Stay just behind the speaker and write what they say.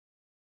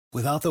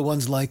Without the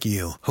ones like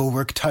you, who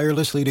work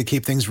tirelessly to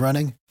keep things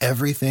running,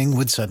 everything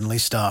would suddenly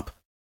stop.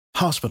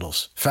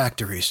 Hospitals,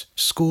 factories,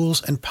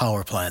 schools, and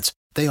power plants,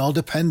 they all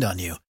depend on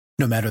you.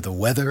 No matter the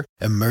weather,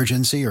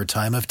 emergency, or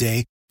time of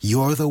day,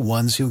 you're the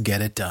ones who get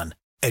it done.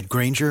 At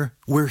Grainger,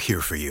 we're here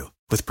for you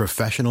with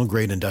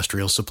professional-grade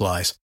industrial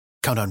supplies.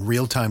 Count on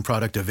real-time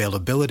product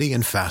availability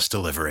and fast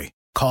delivery.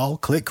 Call,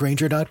 click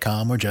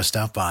Grainger.com, or just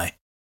stop by.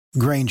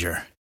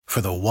 Grainger, for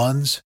the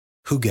ones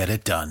who get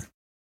it done.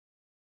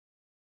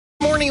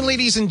 Good morning,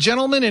 ladies and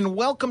gentlemen, and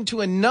welcome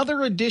to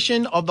another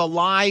edition of the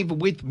Live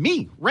with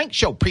Me Rank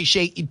Show.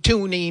 Appreciate you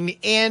tuning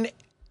in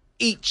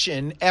each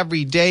and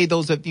every day,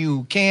 those of you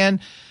who can.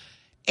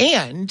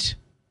 And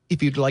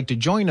if you'd like to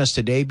join us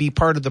today, be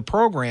part of the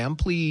program,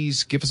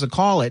 please give us a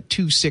call at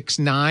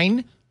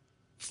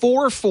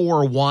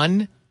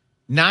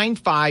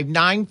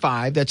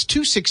 269-441-9595. That's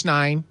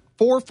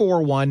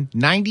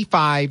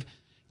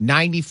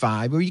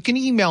 269-441-9595. Or you can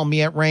email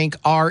me at rank,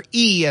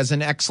 R-E as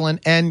an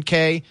excellent,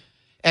 N-K,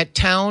 at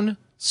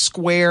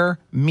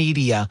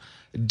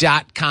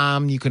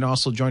townsquaremedia.com. You can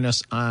also join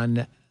us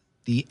on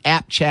the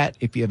app chat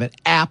if you have an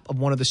app of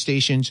one of the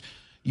stations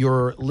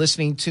you're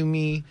listening to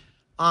me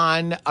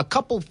on. A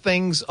couple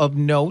things of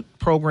note,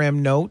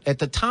 program note. At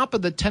the top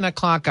of the 10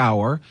 o'clock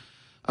hour,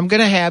 I'm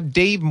going to have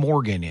Dave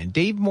Morgan in.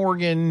 Dave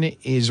Morgan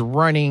is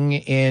running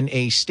in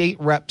a state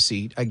rep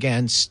seat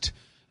against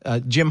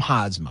Jim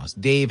Hosma.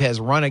 Dave has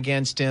run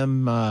against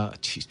him.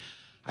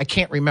 I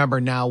can't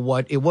remember now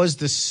what it was,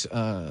 this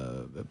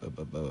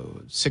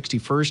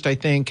 61st, I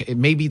think. It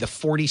may be the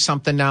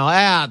 40-something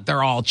now.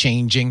 They're all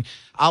changing.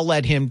 I'll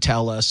let him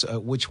tell us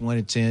which one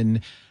it's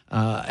in.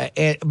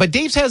 But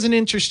Dave's has an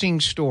interesting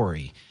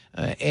story,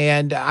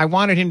 and I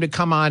wanted him to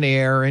come on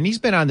air, and he's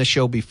been on the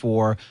show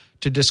before,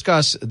 to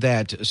discuss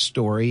that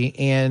story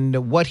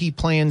and what he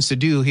plans to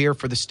do here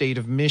for the state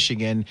of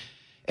Michigan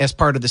as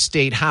part of the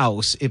state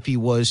house if he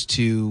was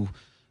to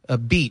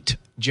beat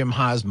Jim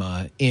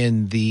Hosma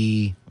in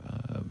the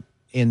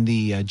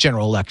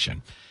general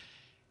election.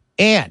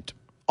 And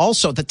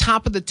also at the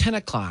top of the 10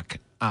 o'clock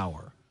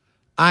hour,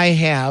 I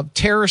have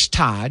Terrace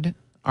Todd,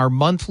 our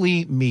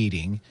monthly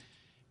meeting.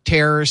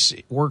 Terrace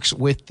works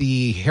with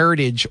the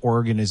Heritage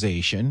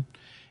Foundation,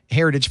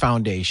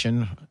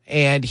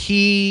 and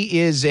he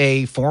is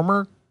a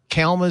former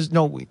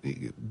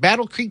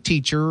Battle Creek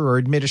teacher or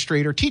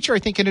administrator, I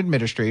think an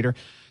administrator,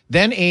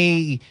 then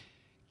a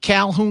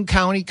Calhoun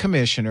County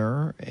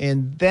commissioner,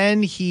 and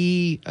then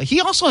he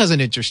also has an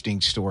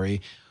interesting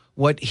story.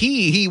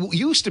 He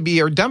used to be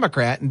a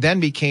Democrat and then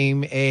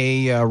became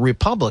a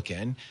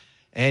Republican,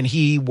 and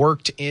he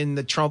worked in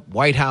the Trump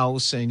White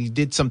House, and he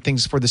did some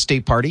things for the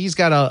state party. He's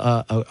got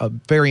a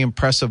very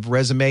impressive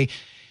resume.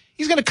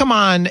 He's going to come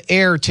on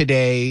air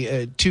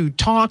today to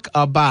talk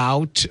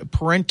about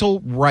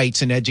parental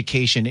rights in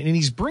education, and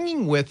he's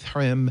bringing with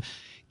him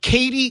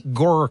Katie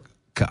Gorka.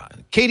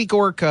 Katie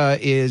Gorka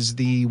is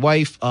the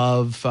wife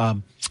of,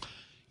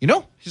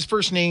 his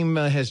first name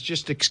has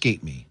just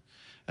escaped me,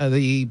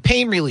 the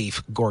pain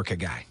relief Gorka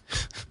guy.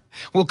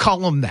 We'll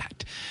call him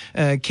that.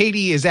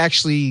 Katie is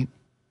actually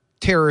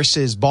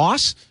Terrace's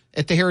boss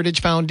at the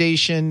Heritage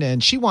Foundation,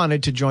 and she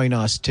wanted to join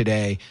us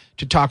today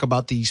to talk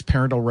about these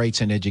parental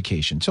rights in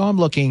education. So I'm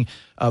looking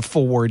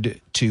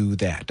forward to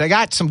that. I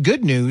got some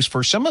good news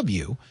for some of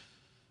you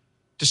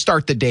to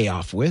start the day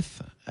off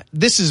with.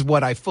 This is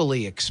what I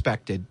fully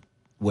expected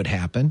would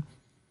happen.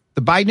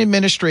 The Biden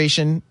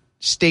administration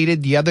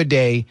stated the other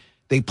day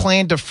they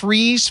plan to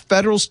freeze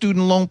federal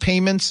student loan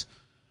payments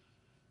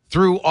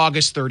through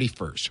August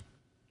 31st.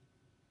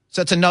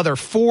 So that's another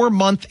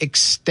 4-month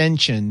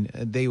extension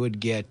they would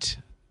get,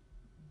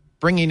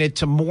 bringing it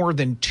to more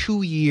than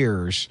 2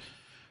 years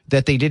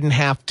that they didn't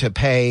have to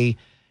pay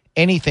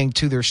anything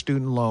to their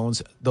student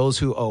loans, those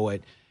who owe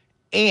it,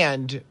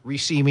 and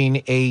receiving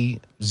a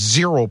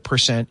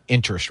 0%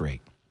 interest rate.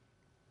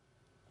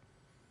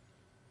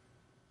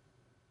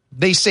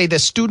 They say the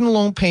student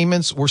loan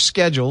payments were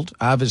scheduled,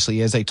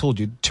 obviously, as I told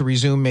you, to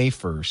resume May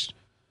 1st.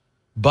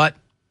 But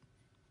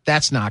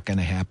that's not going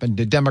to happen.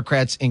 The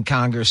Democrats in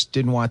Congress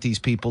didn't want these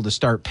people to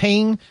start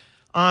paying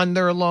on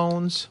their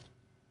loans.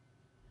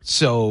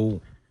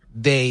 So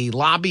they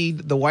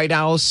lobbied the White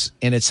House,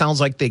 and it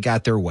sounds like they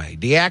got their way.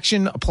 The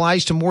action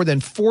applies to more than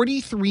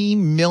 43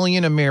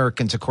 million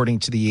Americans, according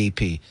to the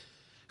AP,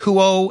 who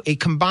owe a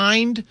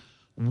combined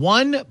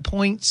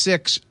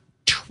 $1.6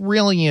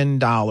 trillion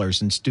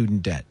in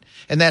student debt.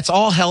 And that's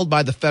all held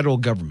by the federal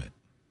government.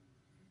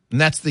 And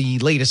that's the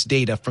latest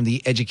data from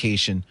the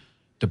Education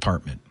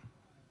Department.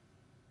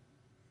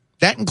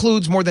 That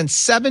includes more than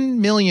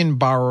 7 million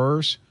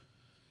borrowers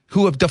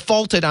who have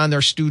defaulted on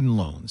their student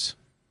loans.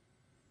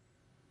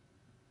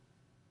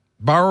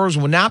 Borrowers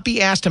will not be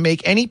asked to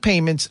make any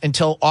payments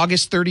until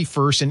August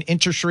 31st, and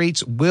interest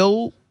rates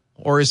will,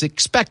 or is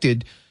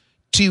expected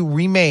to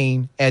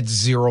remain at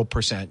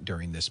 0%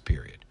 during this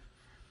period.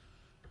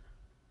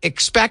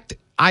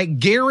 I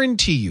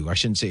guarantee you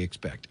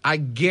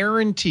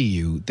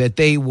that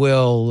they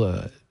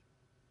will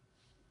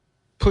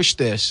push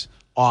this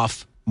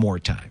off more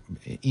time,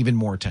 even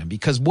more time.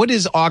 Because what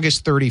is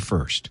August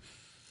 31st?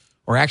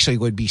 Or actually, it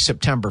would be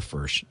September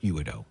 1st you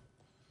would owe.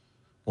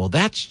 Well,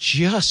 that's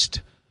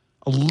just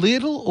a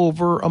little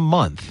over a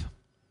month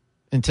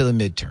into the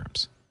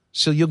midterms.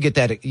 So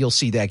you'll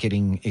see that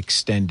getting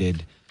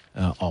extended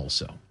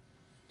also.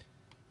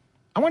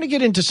 I want to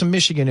get into some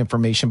Michigan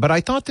information, but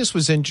I thought this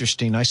was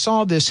interesting. I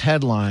saw this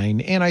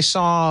headline, and I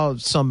saw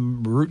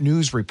some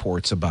news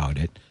reports about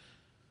it.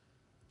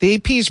 The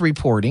AP is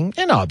reporting,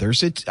 and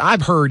others,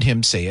 I've heard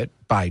him say it,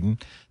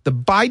 Biden. The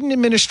Biden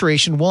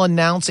administration will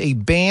announce a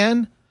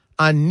ban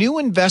on new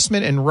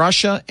investment in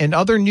Russia and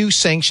other new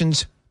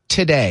sanctions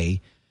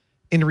today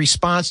in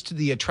response to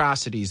the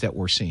atrocities that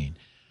we're seeing.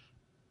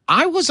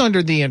 I was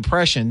under the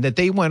impression that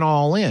they went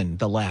all in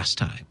the last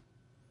time.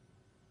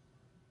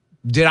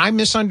 Did I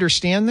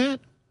misunderstand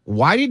that?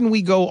 Why didn't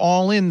we go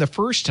all in the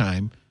first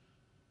time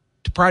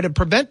to try to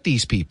prevent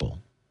these people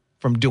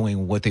from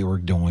doing what they were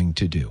going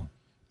to do?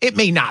 It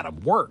may not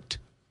have worked.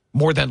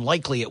 More than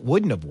likely it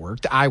wouldn't have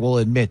worked. I will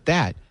admit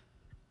that.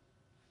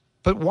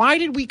 But why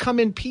did we come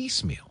in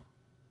piecemeal?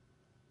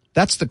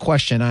 That's the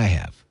question I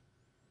have.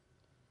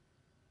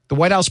 The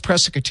White House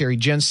press secretary,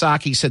 Jen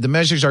Psaki, said the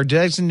measures are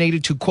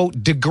designated to,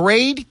 quote,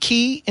 degrade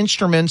key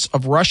instruments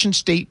of Russian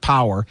state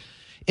power,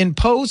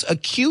 impose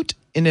acute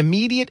and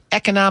immediate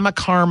economic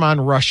harm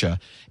on Russia,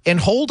 and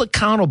hold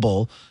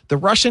accountable the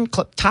Russian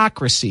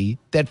kleptocracy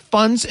that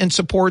funds and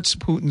supports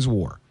Putin's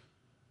war.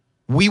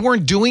 We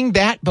weren't doing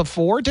that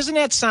before? Doesn't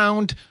that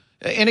sound,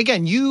 and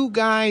again, you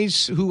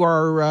guys who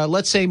are,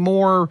 let's say,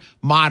 more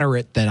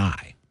moderate than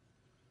I,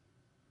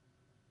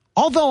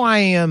 although I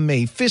am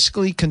a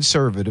fiscally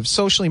conservative,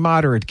 socially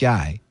moderate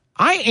guy,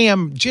 I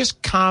am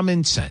just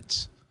common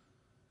sense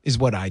is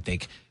what I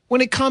think.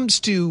 When it comes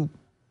to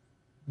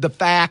the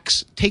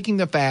facts, taking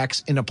the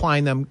facts and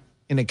applying them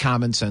in a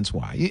common sense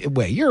way.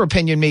 Your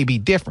opinion may be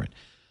different.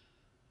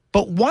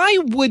 But why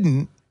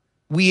wouldn't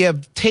we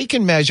have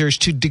taken measures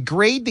to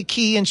degrade the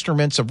key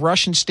instruments of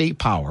Russian state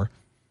power,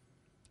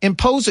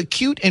 impose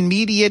acute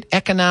immediate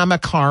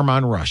economic harm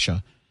on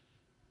Russia,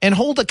 and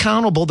hold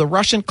accountable the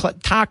Russian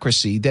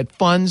kleptocracy that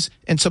funds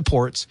and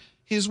supports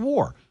his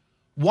war?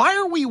 Why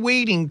are we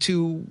waiting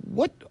to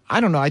I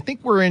don't know. I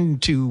think we're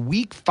into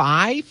week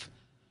 5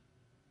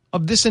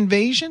 of this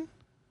invasion.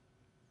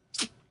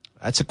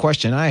 That's a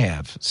question I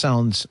have.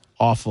 Sounds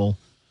awful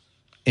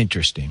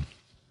interesting.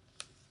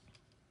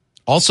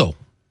 Also,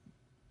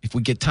 if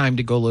we get time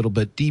to go a little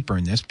bit deeper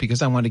in this,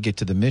 because I want to get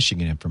to the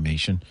Michigan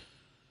information,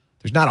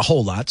 there's not a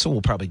whole lot, so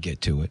we'll probably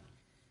get to it.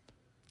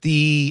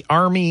 The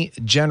Army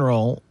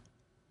General,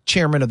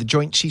 Chairman of the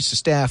Joint Chiefs of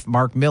Staff,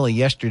 Mark Milley,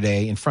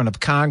 yesterday in front of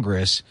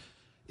Congress,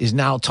 is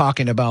now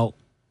talking about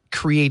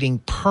creating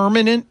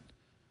permanent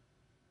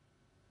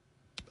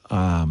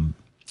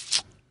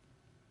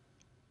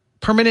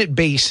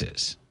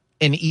bases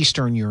in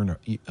Eastern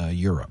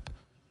Europe,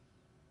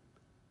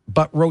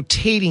 but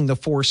rotating the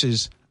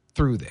forces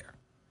through there.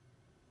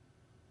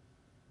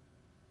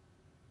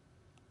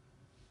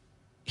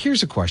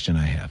 Here's a question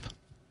I have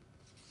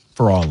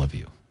for all of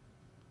you.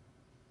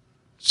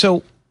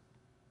 So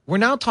we're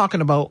now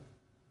talking about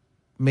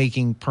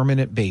making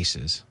permanent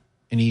bases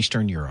in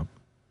Eastern Europe,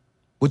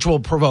 which will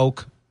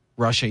provoke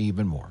Russia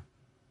even more.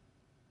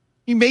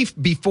 You may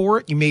be for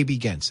it, you may be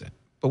against it,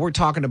 but we're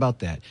talking about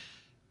that.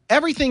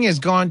 Everything has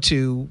gone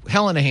to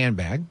hell in a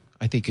handbag,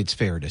 I think it's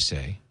fair to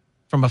say,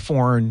 from a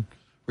foreign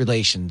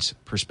relations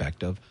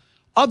perspective,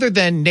 other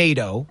than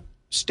NATO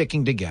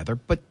sticking together.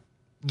 But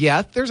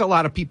yeah, there's a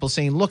lot of people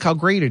saying, look how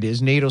great it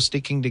is, NATO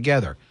sticking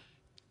together.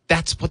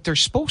 That's what they're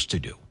supposed to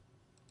do.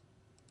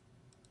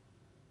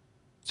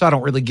 So I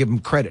don't really give them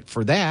credit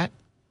for that.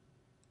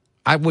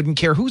 I wouldn't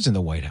care who's in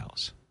the White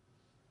House.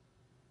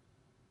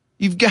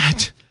 You've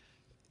got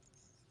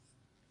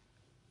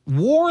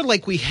war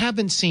like we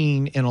haven't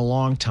seen in a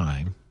long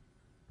time,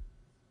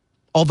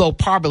 although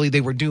probably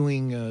they were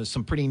doing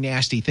some pretty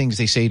nasty things,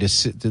 they say, to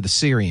the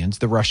Syrians,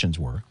 the Russians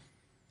were.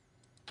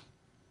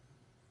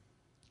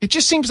 It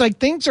just seems like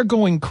things are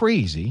going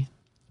crazy.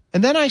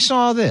 And then I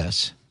saw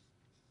this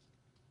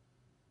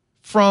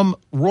from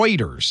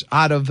Reuters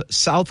out of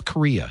South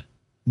Korea.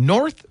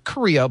 North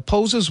Korea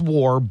opposes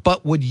war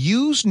but would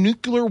use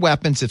nuclear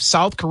weapons if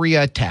South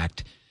Korea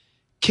attacked.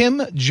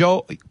 Kim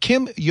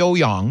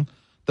Yo-young,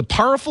 the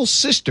powerful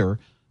sister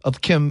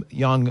of Kim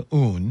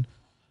Jong-un,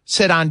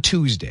 said on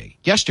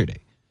yesterday,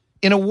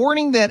 in a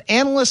warning that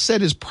analysts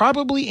said is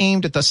probably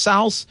aimed at the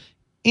South's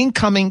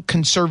incoming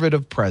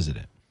conservative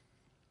president.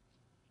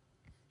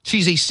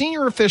 She's a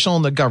senior official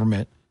in the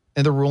government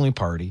and the ruling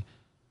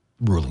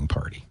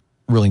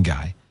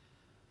guy,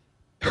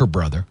 her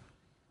brother,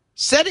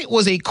 said it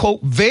was a,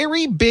 quote,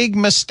 very big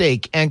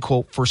mistake, end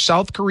quote, for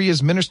South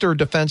Korea's Minister of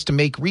Defense to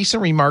make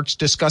recent remarks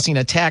discussing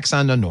attacks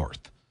on the North.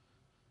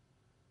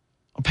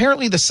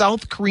 Apparently, the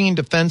South Korean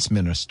defense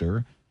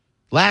minister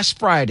last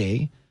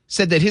Friday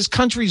said that his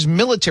country's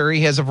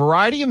military has a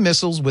variety of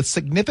missiles with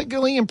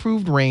significantly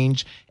improved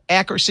range,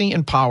 accuracy,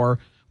 and power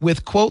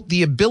with, quote,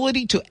 the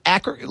ability to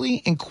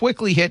accurately and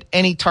quickly hit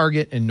any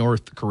target in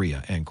North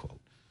Korea, end quote.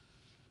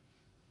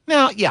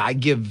 Now, yeah,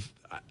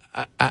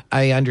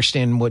 I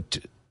understand what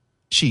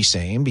she's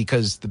saying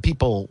because the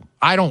people,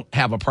 I don't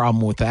have a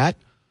problem with that.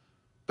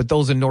 But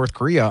those in North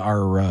Korea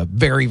are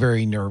very,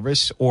 very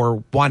nervous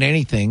or want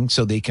anything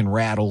so they can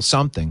rattle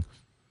something.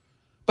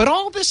 But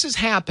all this is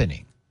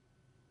happening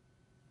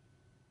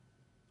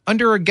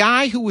under a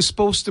guy who was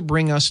supposed to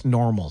bring us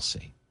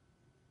normalcy,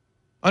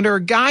 under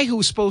a guy who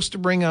was supposed to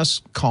bring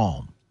us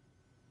calm,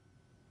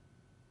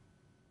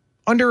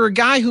 under a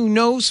guy who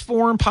knows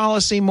foreign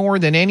policy more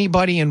than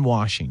anybody in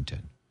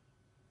Washington,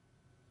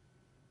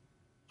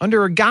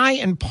 under a guy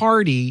and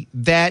party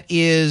that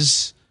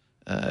is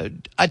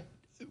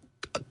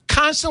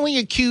constantly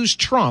accused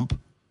Trump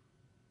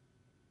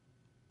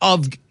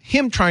of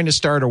him trying to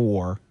start a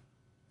war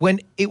when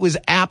it was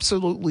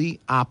absolutely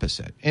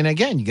opposite. And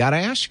again, you got to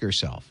ask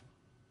yourself,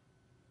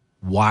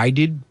 why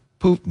did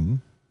Putin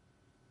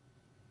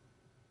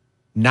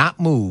not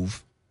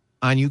move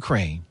on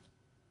Ukraine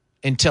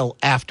until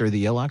after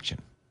the election?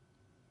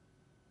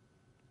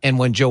 And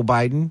when Joe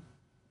Biden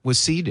was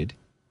seated,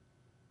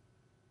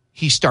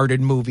 he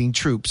started moving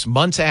troops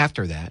months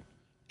after that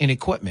and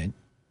equipment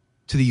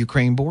to the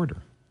Ukraine border.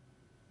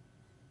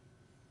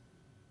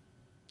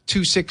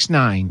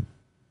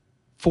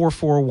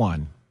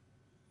 269-441-9595.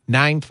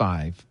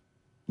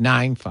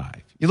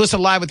 You listen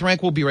to Live with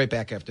Rank. We'll be right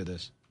back after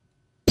this.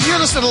 You're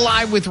listening to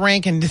Live with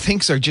Rank, and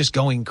things are just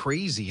going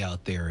crazy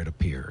out there, it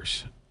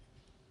appears.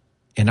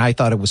 And I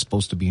thought it was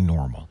supposed to be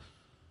normal.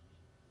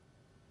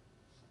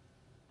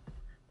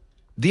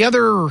 The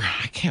other,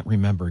 I can't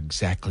remember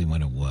exactly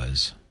when it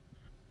was.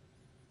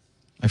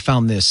 I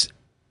found this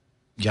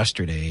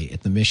yesterday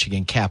at the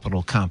Michigan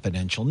Capital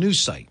Confidential news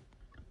site.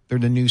 They're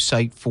the news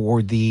site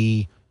for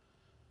the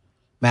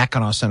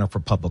Mackinac Center for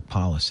Public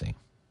Policy.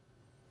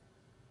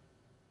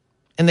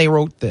 And they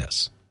wrote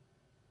this: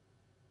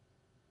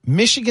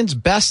 Michigan's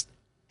best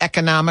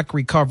economic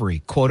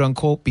recovery, quote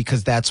unquote,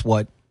 because that's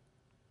what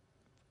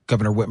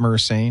Governor Whitmer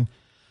is saying,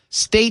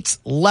 states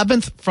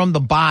 11th from the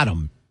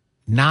bottom,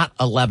 not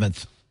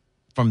 11th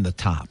from the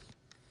top.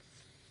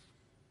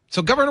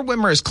 So Governor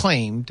Whitmer has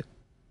claimed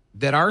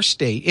that our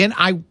state, and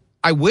I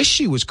wish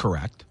she was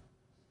correct.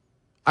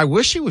 I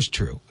wish it was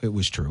true. It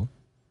was true.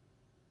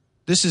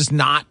 This is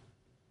not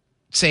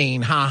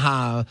saying,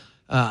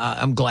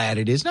 I'm glad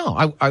it is.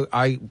 No,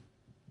 I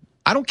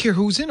don't care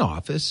who's in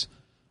office.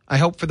 I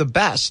hope for the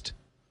best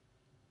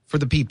for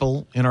the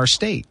people in our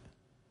state.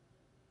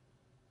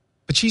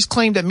 But she's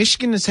claimed that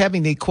Michigan is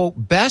having the, quote,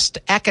 best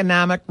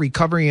economic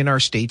recovery in our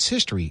state's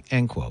history,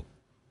 end quote.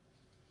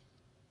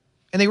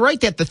 And they write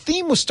that the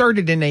theme was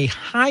started in a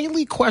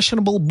highly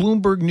questionable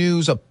Bloomberg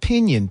News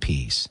opinion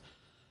piece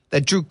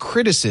that drew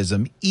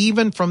criticism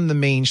even from the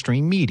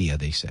mainstream media,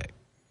 they say.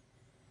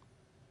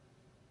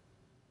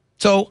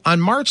 So on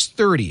March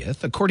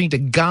 30th, according to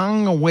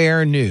Gong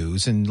Aware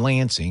News in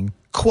Lansing,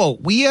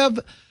 quote,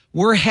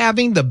 we're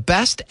having the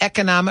best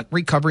economic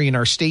recovery in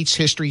our state's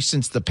history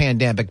since the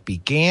pandemic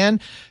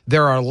began.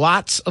 There are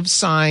lots of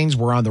signs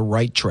we're on the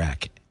right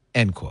track,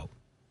 end quote.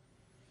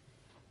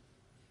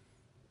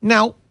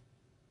 Now,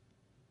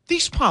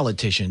 these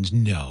politicians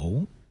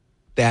know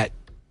that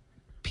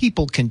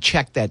people can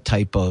check that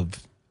type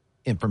of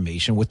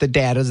information with the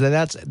data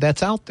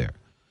that's out there,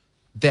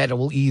 that it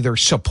will either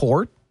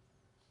support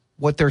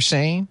what they're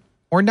saying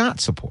or not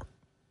support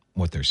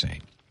what they're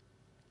saying.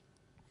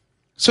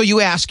 So you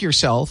ask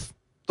yourself,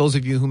 those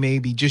of you who may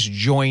be just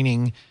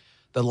joining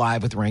the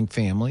Live with Rank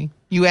family,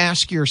 you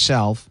ask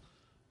yourself,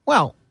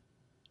 well,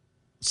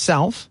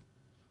 self,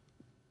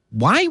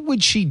 why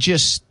would she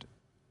just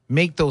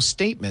make those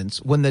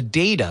statements when the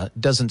data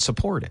doesn't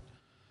support it?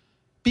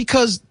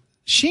 Because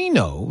she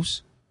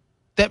knows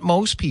that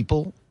most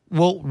people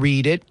will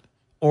read it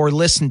or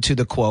listen to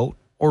the quote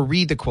or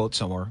read the quote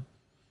somewhere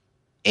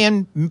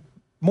and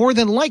more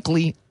than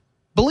likely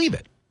believe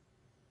it.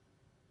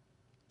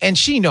 And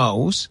she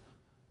knows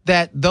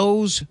that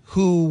those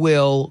who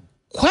will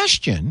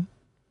question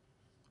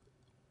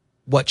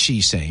what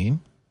she's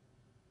saying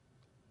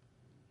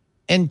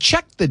and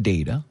check the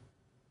data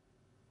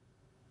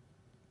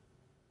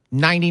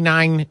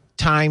 99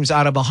 times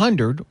out of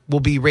 100 will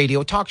be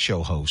radio talk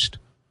show hosts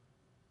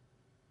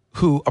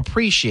who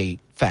appreciate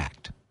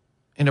fact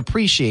and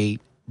appreciate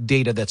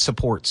data that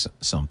supports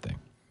something.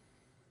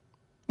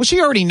 Well,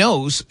 she already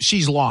knows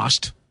she's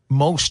lost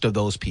most of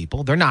those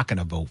people. They're not going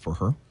to vote for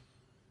her.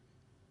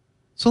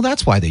 So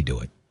that's why they do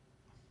it.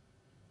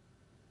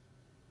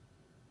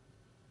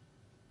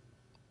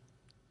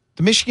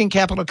 The Michigan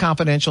Capital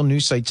Confidential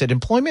news site said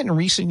employment in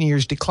recent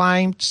years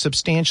declined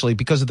substantially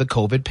because of the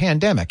COVID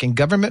pandemic and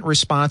government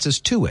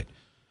responses to it,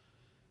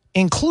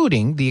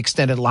 including the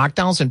extended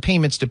lockdowns and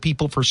payments to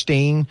people for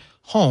staying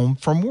home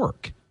from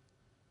work.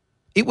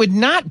 It would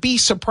not be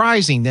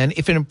surprising then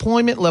if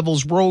employment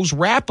levels rose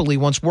rapidly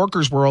once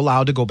workers were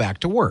allowed to go back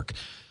to work.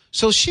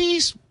 So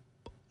she's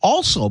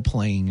also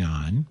playing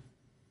on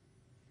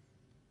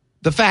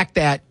the fact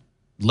that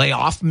lay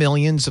off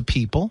millions of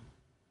people,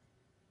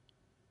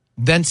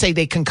 then say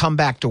they can come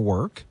back to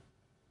work,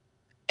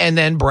 and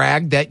then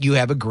brag that you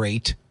have a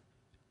great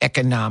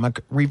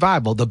economic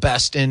revival, the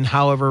best in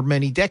however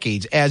many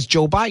decades, as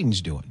Joe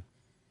Biden's doing.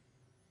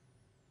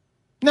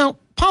 Now,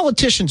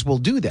 politicians will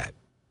do that,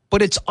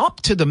 but it's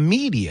up to the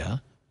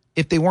media,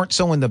 if they weren't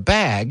so in the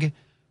bag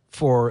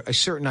for a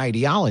certain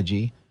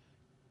ideology,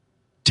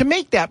 to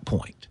make that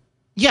point.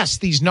 Yes,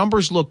 these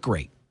numbers look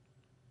great,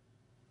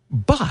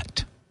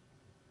 but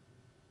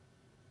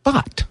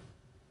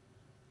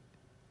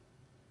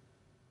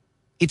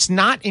it's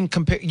not in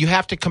compare. You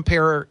have to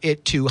compare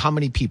it to how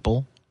many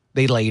people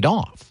they laid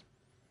off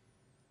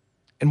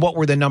and what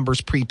were the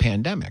numbers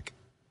pre-pandemic.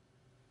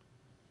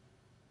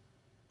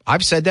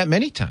 I've said that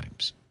many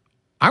times.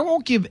 I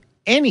won't give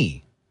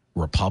any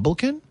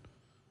Republican,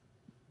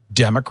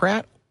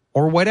 Democrat,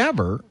 or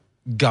whatever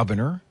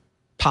governor,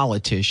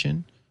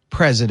 politician,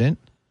 president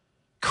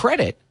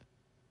credit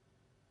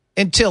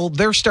until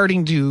they're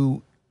starting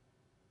to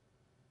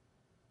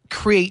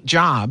create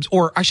jobs,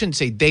 or I shouldn't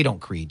say they don't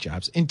create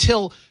jobs,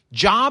 until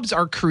jobs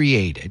are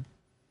created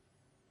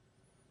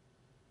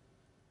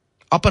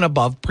up and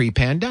above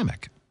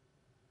pre-pandemic.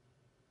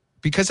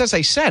 Because as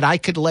I said, I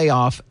could lay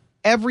off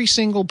every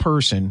single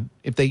person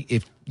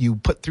if you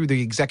put through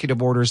the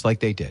executive orders like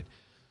they did.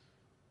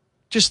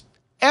 Just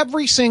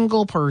every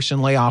single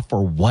person lay off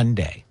for one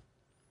day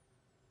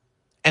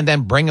and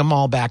then bring them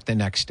all back the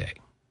next day.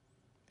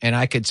 And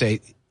I could say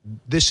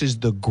this is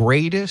the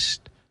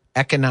greatest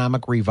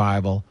economic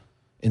revival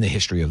in the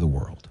history of the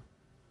world.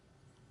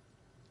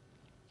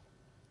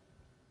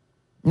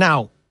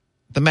 Now,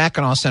 the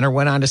Mackinac Center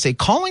went on to say,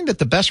 calling that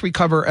the best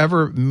recovery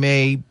ever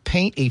may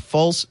paint a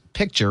false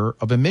picture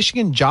of a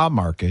Michigan job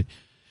market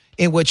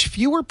in which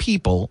fewer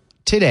people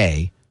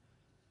today,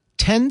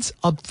 tens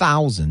of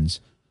thousands,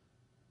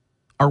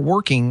 are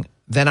working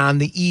than on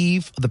the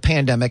eve of the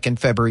pandemic in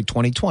February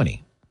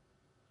 2020.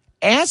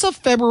 As of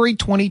February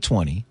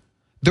 2020,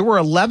 there were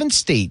 11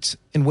 states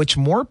in which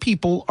more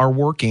people are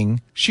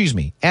working,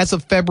 as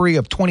of February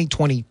of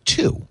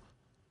 2022,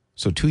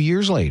 so 2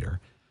 years later,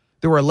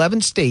 there were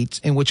 11 states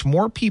in which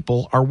more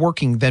people are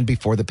working than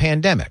before the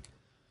pandemic.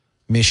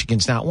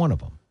 Michigan's not one of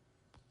them.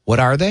 What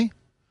are they?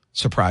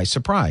 Surprise,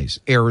 surprise.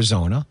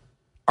 Arizona,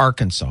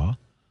 Arkansas,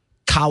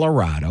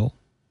 Colorado,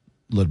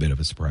 a little bit of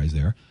a surprise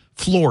there,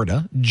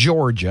 Florida,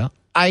 Georgia,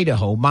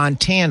 Idaho,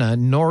 Montana,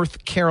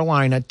 North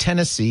Carolina,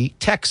 Tennessee,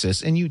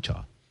 Texas, and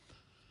Utah.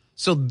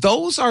 So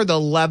those are the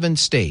 11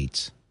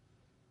 states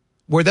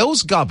where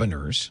those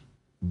governors,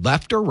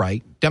 left or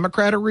right,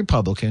 Democrat or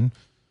Republican,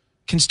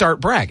 can start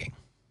bragging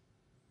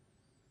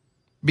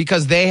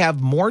because they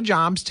have more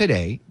jobs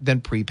today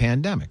than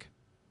pre-pandemic.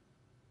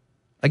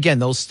 Again,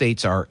 those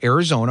states are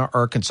Arizona,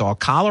 Arkansas,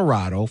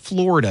 Colorado,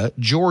 Florida,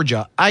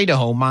 Georgia,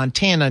 Idaho,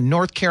 Montana,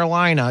 North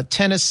Carolina,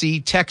 Tennessee,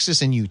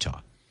 Texas, and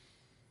Utah.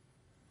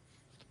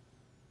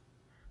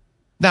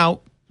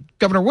 Now,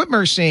 Governor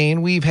Whitmer is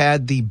saying we've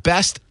had the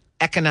best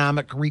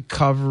economic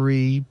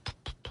recovery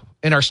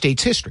in our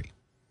state's history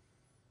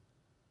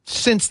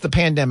since the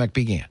pandemic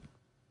began.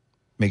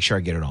 Make sure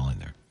I get it all in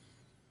there.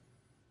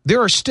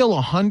 There are still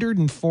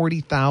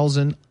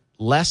 140,000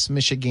 less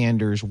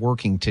Michiganders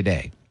working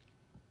today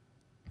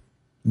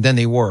than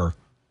they were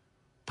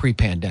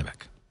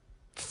pre-pandemic,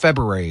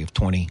 February of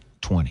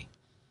 2020.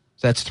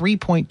 So that's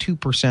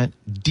 3.2%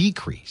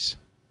 decrease.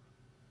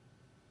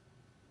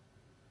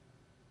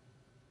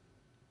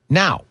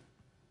 Now,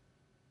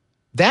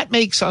 that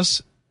makes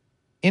us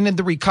in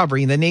the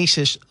recovery, the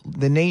nation's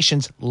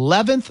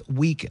 11th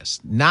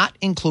weakest, not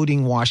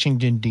including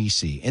Washington,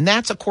 D.C. And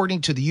that's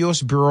according to the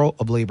U.S. Bureau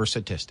of Labor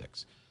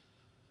Statistics.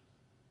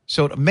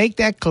 So to make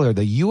that clear,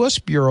 the U.S.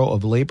 Bureau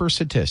of Labor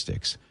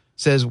Statistics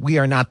says we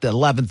are not the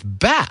 11th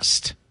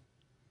best.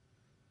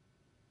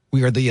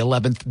 We are the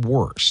 11th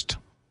worst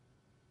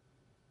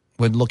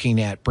when looking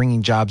at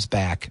bringing jobs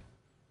back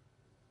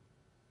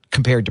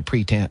compared to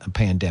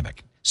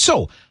pre-pandemic.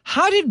 So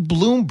how did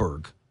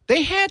Bloomberg,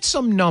 they had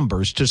some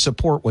numbers to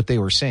support what they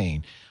were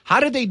saying.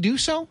 How did they do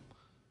so?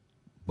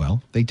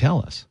 Well, they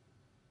tell us.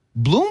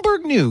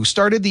 Bloomberg News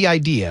started the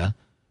idea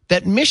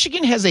that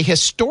Michigan has a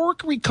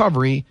historic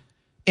recovery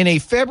in a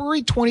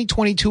February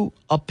 2022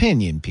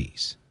 opinion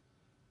piece.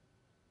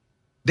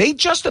 They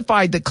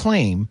justified the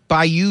claim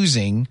by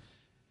using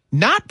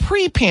not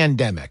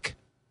pre-pandemic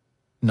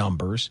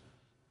numbers,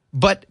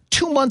 but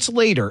 2 months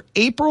later,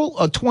 April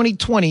of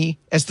 2020,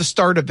 as the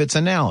start of its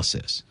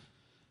analysis.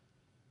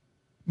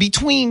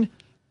 Between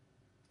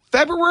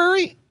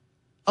February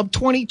of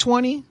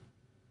 2020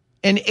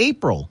 and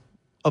April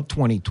of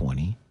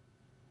 2020,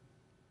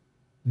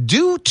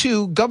 due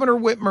to Governor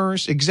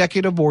Whitmer's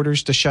executive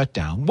orders to shut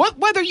down,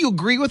 whether you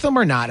agree with them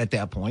or not at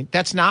that point,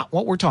 that's not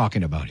what we're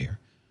talking about here.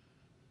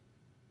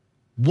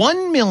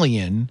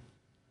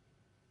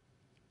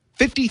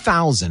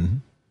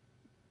 1,050,000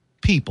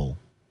 people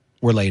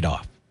were laid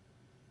off.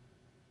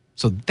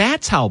 So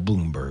that's how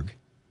Bloomberg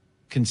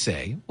can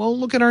say, well,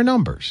 look at our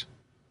numbers.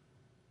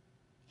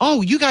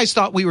 Oh, you guys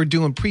thought we were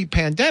doing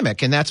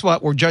pre-pandemic, and that's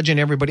what we're judging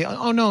everybody.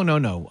 Oh,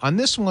 no. On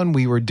this one,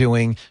 we were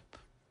doing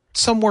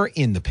somewhere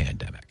in the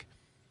pandemic.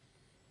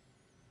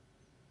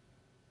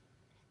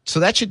 So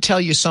that should tell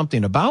you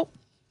something about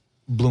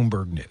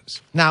Bloomberg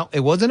News. Now, it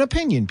was an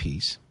opinion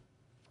piece,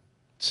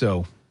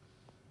 so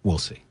we'll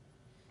see.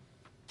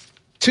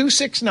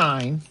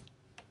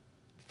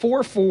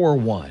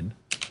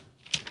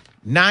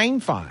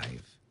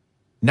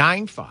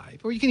 269-441-9595.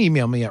 Or you can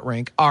email me at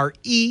rank,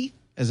 R-E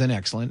as an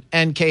excellent,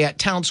 NK at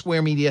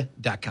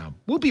townsquaremedia.com.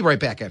 We'll be right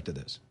back after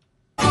this.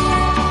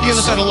 You're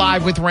listening to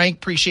Live with Rank.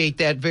 Appreciate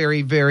that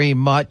very, very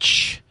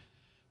much.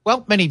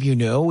 Well, many of you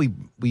know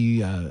we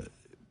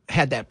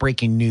had that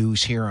breaking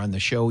news here on the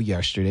show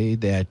yesterday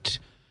that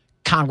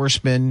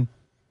Congressman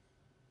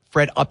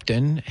Fred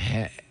Upton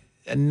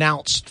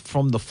announced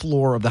from the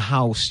floor of the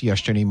House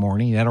yesterday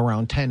morning at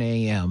around 10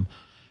 a.m.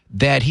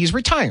 that he's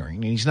retiring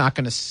and he's not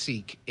going to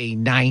seek a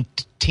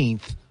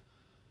 19th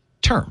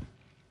term.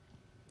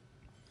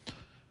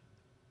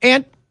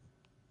 And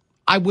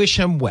I wish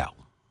him well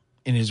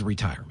in his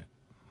retirement.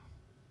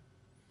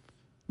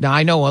 Now,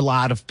 I know a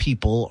lot of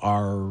people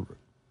are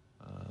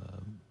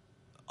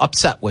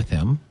upset with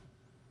him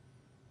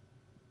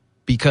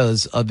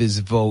because of his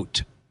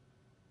vote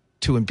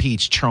to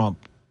impeach Trump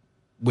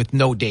with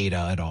no data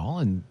at all.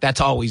 And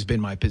that's always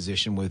been my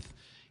position with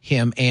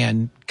him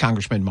and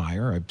Congressman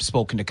Meyer. I've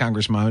spoken to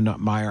Congressman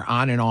Meyer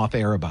on and off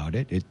air about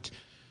it.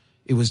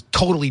 It was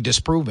totally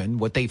disproven.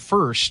 What they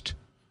first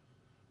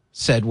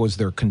said was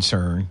their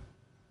concern.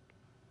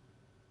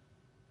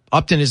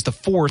 Upton is the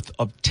fourth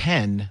of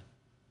 10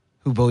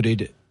 who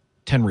voted,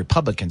 10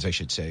 Republicans, I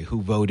should say,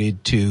 who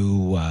voted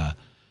to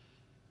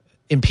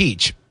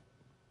impeach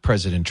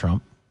President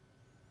Trump.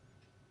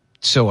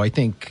 So I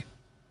think,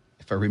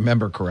 if I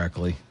remember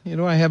correctly,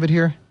 do I have it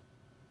here?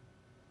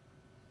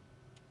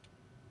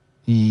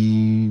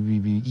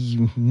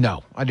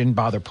 No, I didn't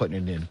bother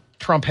putting it in.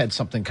 Trump had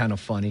something kind of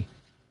funny.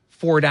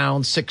 4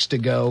 down, 6 to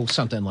go,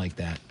 something like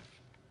that.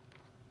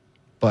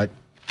 But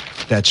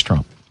that's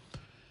Trump.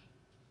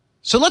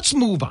 So let's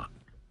move on.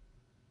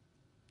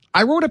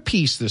 I wrote a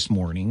piece this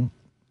morning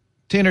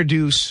to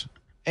introduce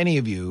any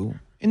of you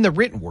in the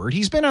written word.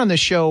 He's been on the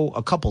show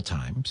a couple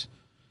times.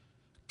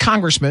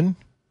 Congressman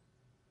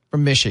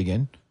from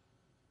Michigan.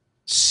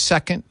 I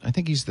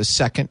think he's the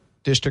 2nd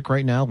district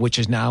right now, which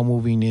is now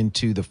moving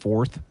into the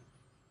 4th.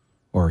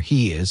 Or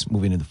he is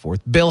moving into the 4th.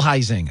 Bill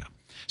Huizenga.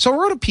 So I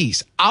wrote a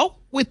piece. Out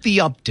with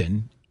the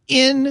Upton,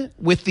 in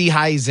with the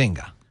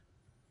Huizenga.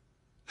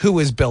 Who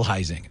is Bill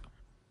Huizenga?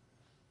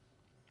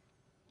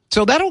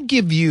 So that'll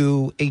give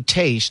you a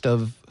taste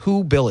of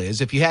who Bill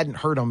is if you hadn't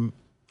heard him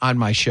on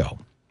my show,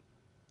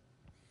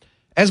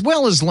 as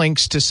well as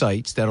links to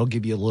sites that'll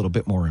give you a little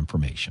bit more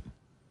information.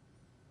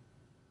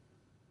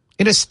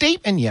 In a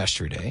statement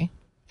yesterday,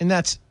 and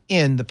that's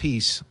in the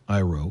piece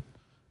I wrote,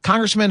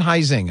 Congressman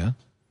Huizenga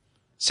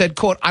said,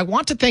 quote, "I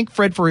want to thank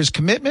Fred for his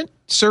commitment,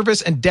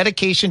 service, and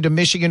dedication to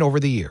Michigan over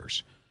the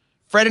years.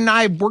 Fred and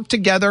I have worked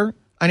together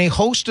on a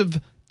host of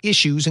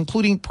issues,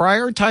 including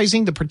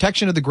prioritizing the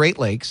protection of the Great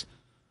Lakes,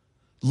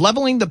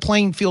 leveling the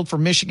playing field for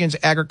Michigan's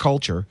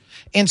agriculture,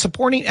 and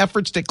supporting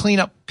efforts to clean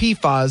up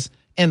PFAS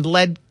and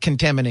lead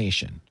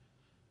contamination.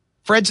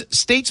 Fred's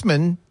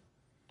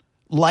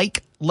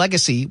statesman-like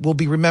legacy will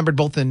be remembered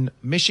both in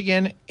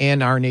Michigan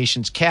and our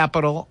nation's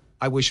capital.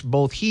 I wish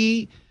both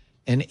he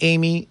and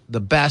Amy the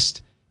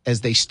best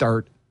as they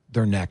start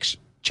their next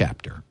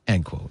chapter."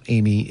 End quote.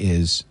 Amy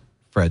is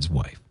Fred's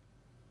wife.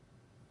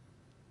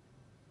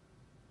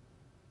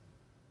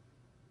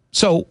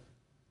 So,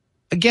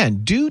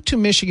 again, due to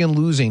Michigan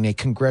losing a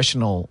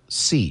congressional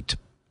seat,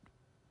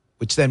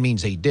 which then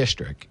means a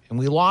district, and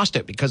we lost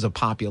it because of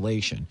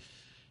population.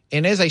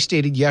 And as I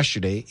stated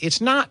yesterday,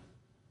 it's not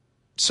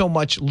so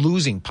much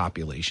losing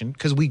population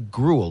because we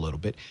grew a little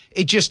bit.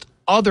 It just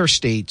other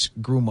states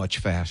grew much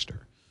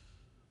faster.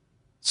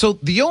 So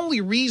the only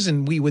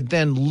reason we would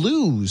then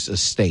lose a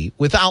state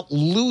without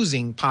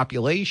losing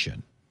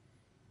population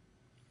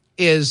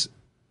is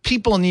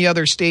people in the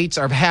other states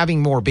are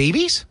having more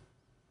babies.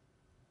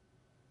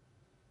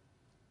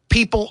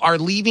 People are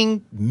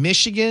leaving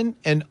Michigan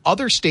and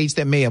other states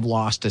that may have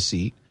lost a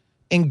seat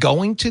and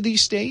going to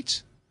these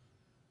states.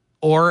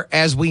 Or,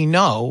 as we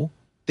know,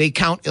 they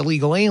count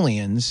illegal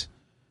aliens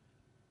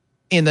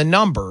in the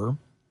number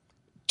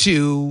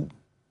to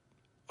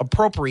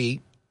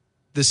appropriate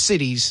the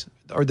cities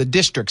or the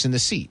districts and the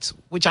seats,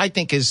 which I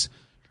think is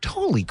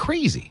totally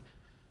crazy.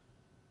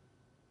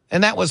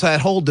 And that was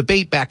that whole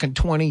debate back in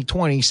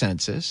 2020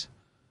 census.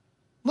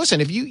 Listen,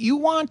 if you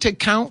want to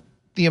count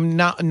the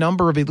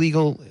number of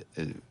illegal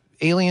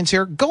aliens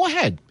here, go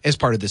ahead as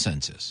part of the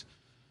census.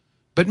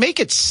 But make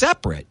it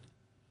separate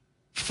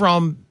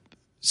from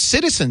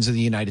citizens of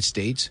the United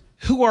States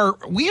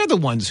we are the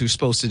ones who are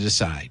supposed to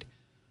decide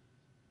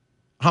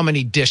how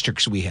many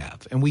districts we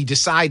have. And we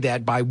decide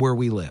that by where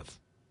we live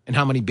and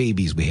how many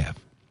babies we have.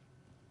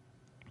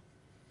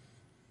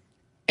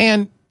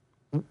 And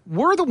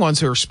we're the ones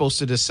who are supposed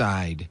to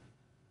decide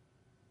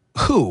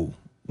who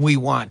we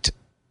want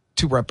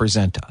to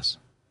represent us.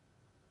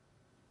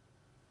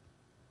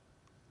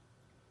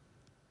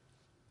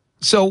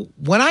 So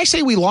when I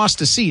say we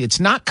lost a seat, it's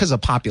not because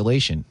of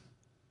population.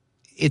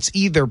 It's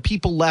either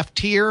people left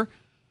here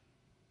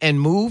and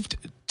moved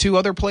to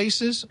other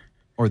places,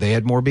 or they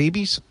had more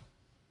babies,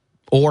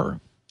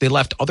 or they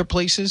left other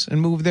places and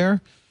moved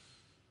there,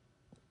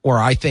 or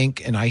I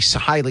think, and I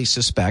highly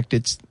suspect,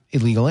 it's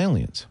illegal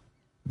aliens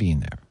being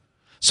there.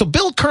 So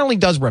Bill currently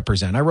does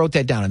represent, I wrote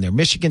that down in there,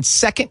 Michigan's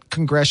 2nd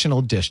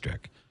Congressional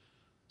District.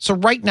 So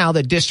right now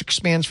the district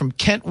spans from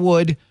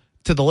Kentwood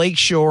to the Lake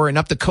Shore and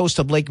up the coast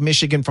of Lake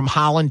Michigan from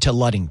Holland to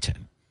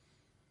Ludington.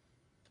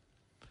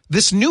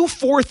 This new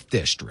 4th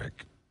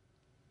district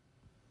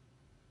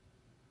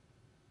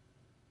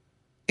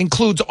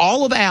includes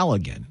all of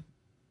Allegan,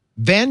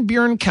 Van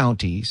Buren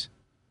counties,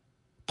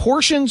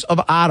 portions of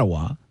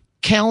Ottawa,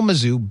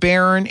 Kalamazoo,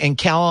 Barron, and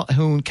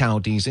Calhoun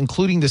counties,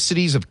 including the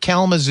cities of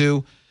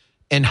Kalamazoo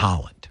and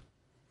Holland.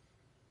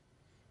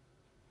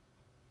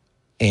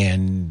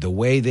 And the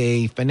way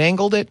they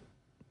finagled it,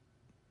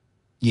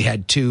 you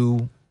had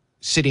 2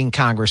 sitting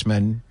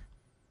congressmen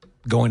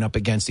going up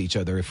against each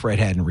other if Fred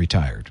hadn't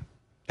retired.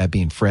 That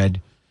being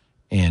Fred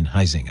and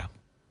Huizenga.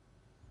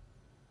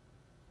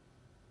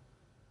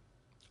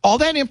 All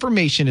that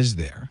information is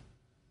there.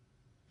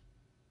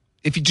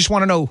 If you just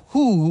want to know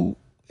who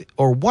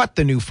or what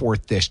the new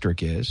 4th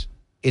district is,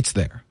 it's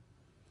there.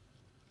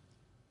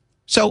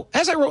 So,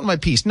 as I wrote in my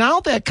piece, now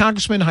that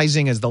Congressman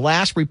Huizenga is the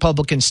last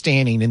Republican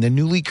standing in the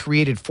newly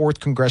created 4th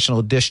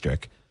Congressional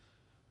District,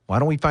 why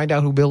don't we find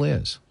out who Bill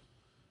is?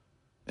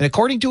 And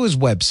according to his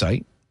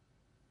website,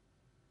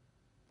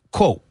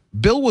 quote,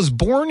 Bill was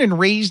born and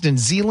raised in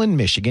Zeeland,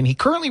 Michigan. He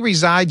currently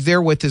resides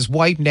there with his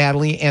wife,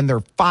 Natalie, and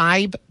their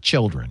 5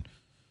 children.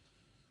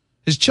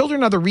 His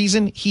children are the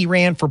reason he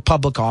ran for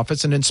public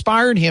office and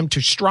inspired him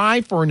to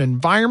strive for an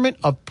environment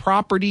of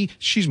prosperity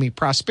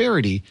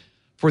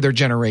for their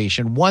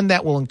generation, one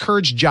that will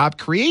encourage job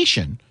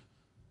creation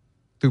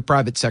through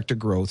private sector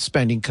growth,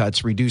 spending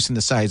cuts, reducing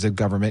the size of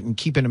government, and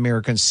keeping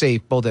Americans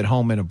safe both at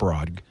home and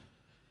abroad.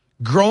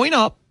 Growing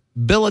up,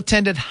 Bill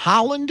attended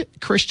Holland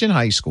Christian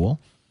High School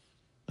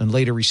and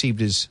later received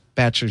his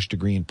bachelor's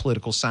degree in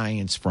political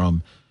science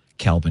from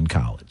Calvin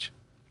College.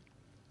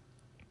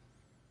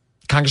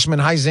 Congressman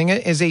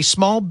Huizenga is a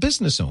small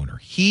business owner.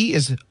 He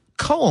is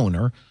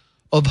co-owner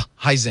of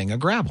Huizenga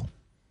Gravel,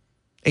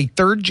 a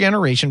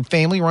 3rd-generation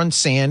family-run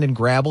sand and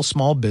gravel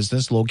small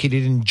business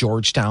located in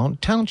Georgetown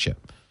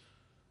Township.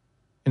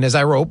 And as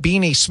I wrote,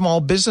 being a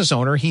small business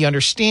owner, he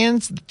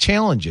understands the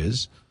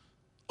challenges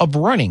of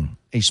running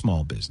a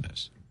small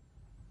business.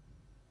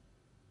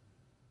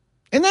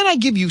 And then I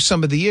give you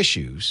some of the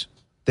issues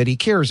that he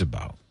cares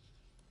about.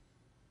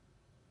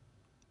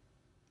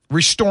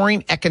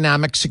 Restoring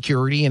economic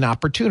security and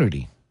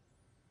opportunity.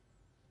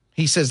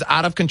 He says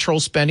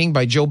out-of-control spending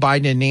by Joe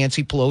Biden and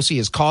Nancy Pelosi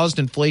has caused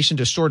inflation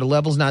to soar to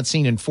levels not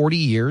seen in 40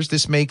 years.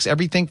 This makes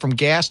everything from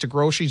gas to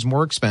groceries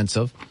more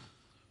expensive.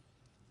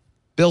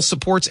 Bill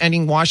supports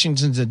ending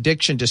Washington's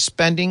addiction to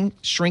spending,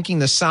 shrinking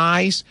the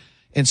size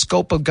and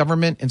scope of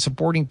government, and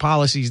supporting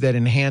policies that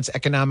enhance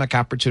economic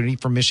opportunity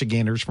for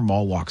Michiganders from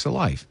all walks of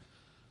life.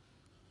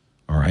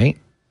 All right?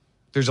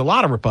 There's a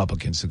lot of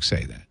Republicans who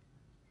say that.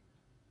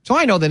 So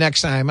I know the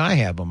next time I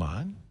have him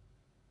on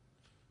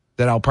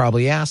that I'll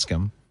probably ask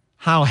him,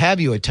 how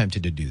have you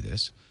attempted to do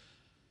this?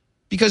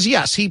 Because,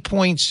 yes, he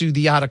points to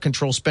the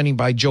out-of-control spending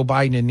by Joe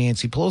Biden and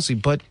Nancy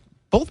Pelosi, but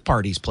both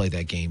parties play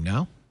that game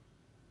now.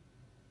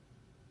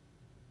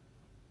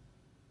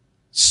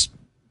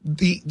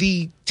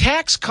 The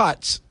tax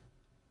cuts,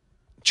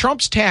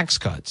 Trump's tax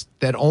cuts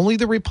that only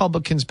the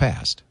Republicans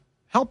passed,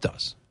 helped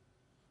us.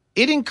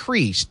 It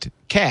increased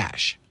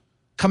cash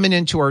coming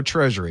into our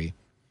treasury.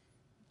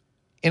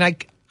 And I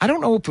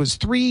don't know if it was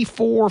 3,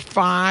 4,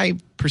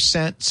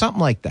 5%, something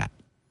like that.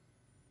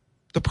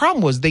 The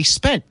problem was they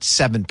spent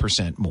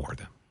 7% more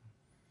than.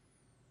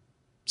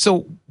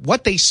 So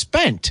what they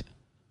spent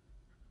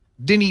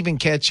didn't even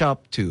catch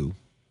up to,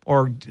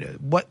 or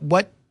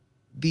what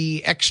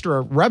the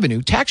extra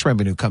revenue, tax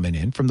revenue coming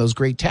in from those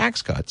great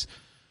tax cuts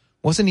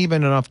wasn't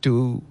even enough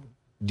to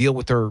deal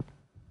with their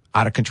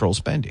out-of-control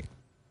spending.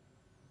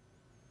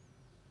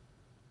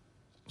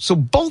 So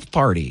both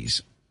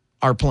parties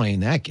are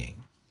playing that game.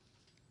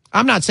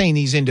 I'm not saying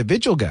these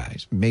individual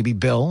guys, maybe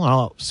Bill,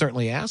 I'll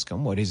certainly ask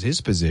him what is his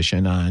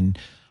position on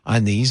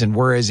these and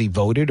where has he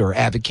voted or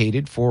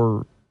advocated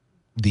for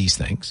these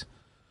things.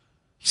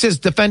 He says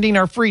defending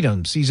our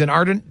freedoms. He's an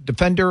ardent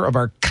defender of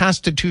our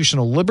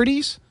constitutional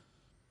liberties.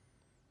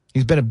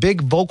 He's been a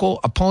big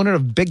vocal opponent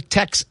of big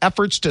tech's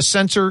efforts to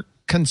censor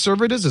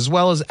conservatives as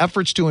well as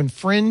efforts to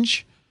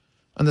infringe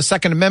on the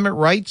Second Amendment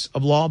rights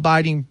of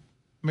law-abiding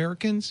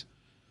Americans.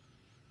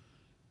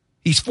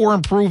 He's for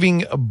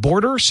improving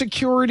border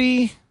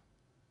security.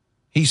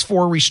 He's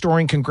for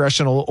restoring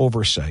congressional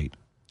oversight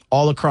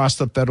all across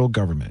the federal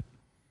government.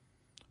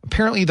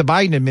 Apparently, the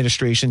Biden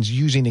administration is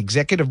using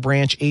executive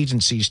branch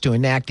agencies to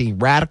enact a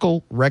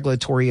radical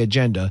regulatory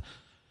agenda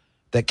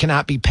that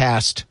cannot be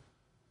passed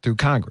through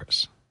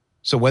Congress.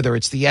 So whether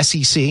it's the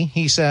SEC,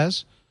 he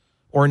says,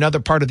 or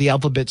another part of the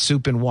alphabet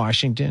soup in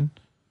Washington,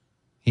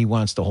 he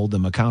wants to hold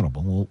them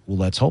accountable. Well,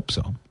 let's hope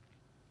so.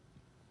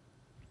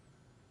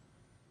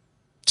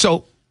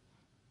 So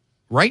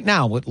right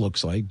now, what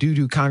looks like, due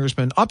to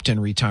Congressman Upton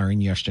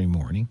retiring yesterday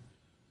morning,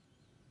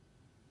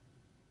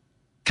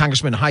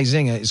 Congressman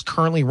Huizenga is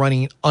currently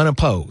running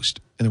unopposed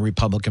in the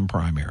Republican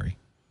primary.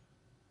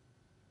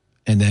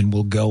 And then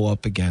will go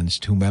up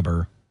against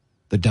whomever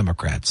the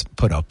Democrats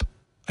put up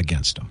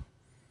against him.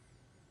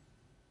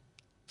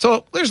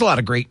 So there's a lot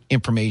of great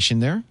information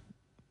there.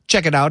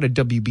 Check it out at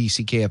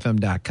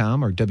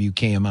WBCKFM.com or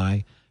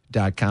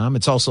WKMI.com.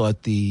 It's also at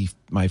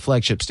my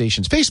flagship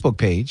station's Facebook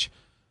page,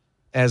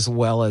 as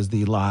well as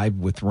the Live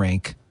with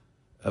Rank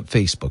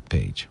Facebook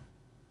page.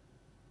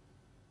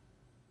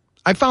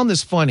 I found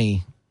this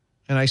funny,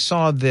 and I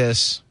saw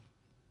this.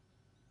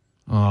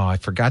 Oh, I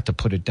forgot to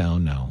put it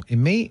down now.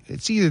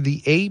 It's either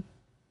the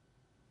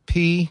AP.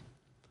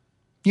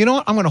 You know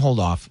what? I'm going to hold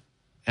off,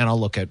 and I'll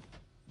look at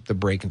the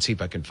break and see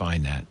if I can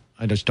find that.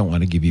 I just don't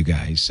want to give you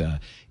guys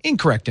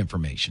incorrect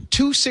information.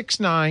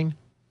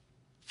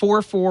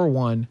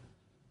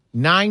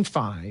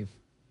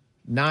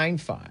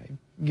 269-441-9595.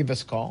 Give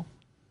us a call.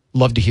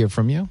 Love to hear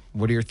from you.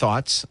 What are your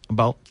thoughts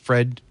about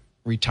Fred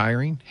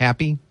retiring?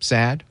 Happy?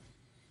 Sad?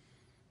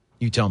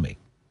 You tell me.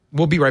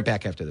 We'll be right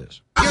back after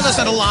this. You're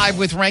listening to Live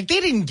with Rank. They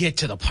didn't get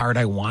to the part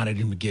I wanted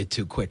him to get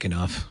to quick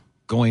enough.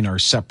 Going our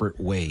separate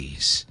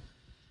ways.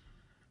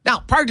 Now,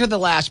 prior to the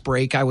last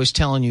break, I was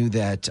telling you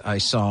that I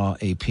saw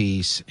a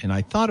piece, and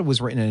I thought it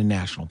was written in a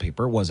national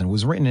paper. It wasn't. It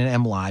was written in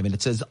MLive, and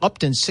it says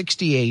Upton,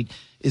 68,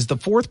 is the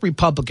fourth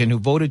Republican who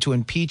voted to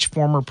impeach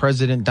former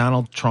President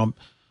Donald Trump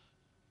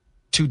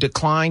to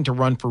decline to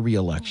run for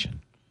re-election.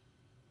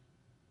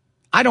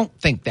 I don't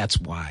think that's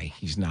why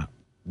he's not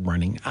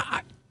running.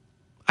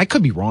 I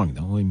could be wrong,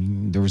 though. I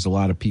mean, there was a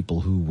lot of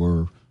people who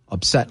were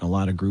upset and a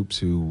lot of groups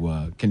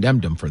who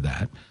condemned him for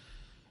that.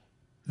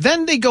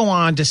 Then they go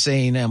on to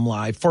say in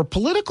MLive, for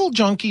political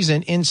junkies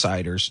and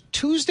insiders,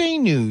 Tuesday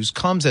news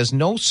comes as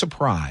no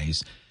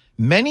surprise.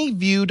 Many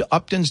viewed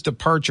Upton's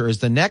departure as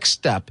the next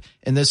step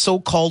in the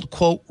so-called,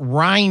 quote,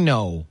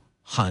 rhino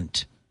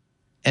hunt,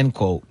 end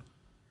quote,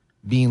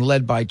 being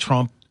led by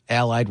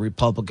Trump-allied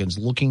Republicans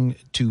looking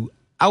to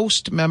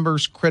oust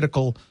members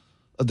critical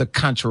of the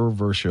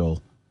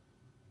controversial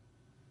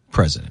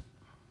president.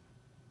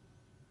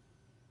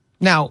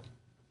 Now,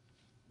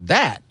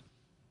 that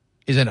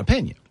is an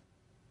opinion.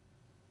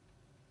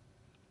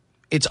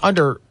 It's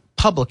under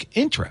public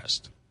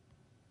interest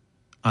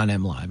on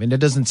MLive, and it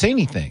doesn't say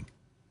anything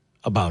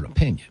about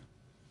opinion.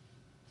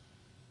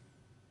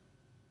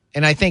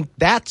 And I think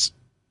that's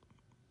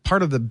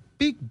part of the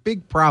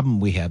big problem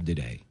we have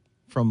today,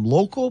 from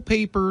local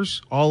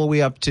papers all the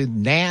way up to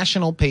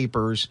national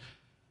papers,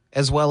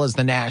 as well as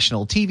the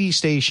national TV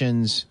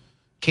stations,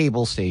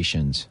 cable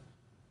stations.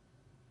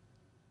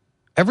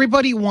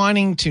 Everybody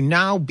wanting to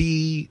now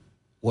be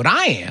what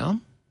I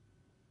am,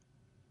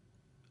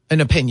 an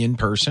opinion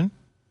person,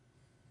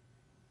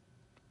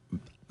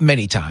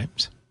 many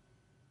times,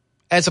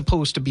 as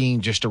opposed to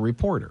being just a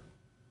reporter.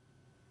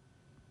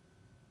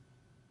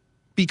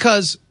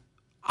 Because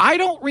I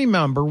don't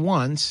remember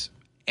once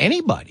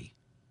anybody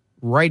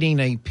writing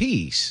a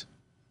piece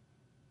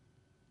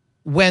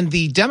when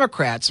the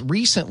Democrats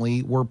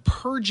recently were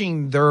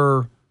purging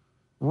their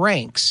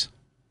ranks,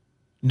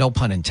 no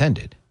pun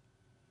intended,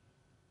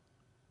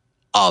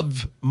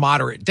 of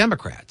moderate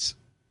Democrats.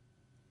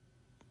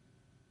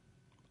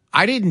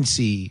 I didn't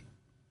see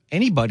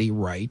anybody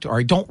write, or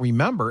I don't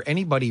remember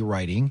anybody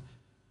writing,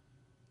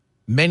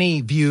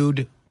 many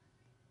viewed,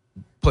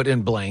 put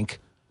in blank,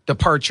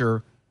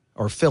 departure,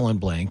 or fill in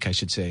blank, I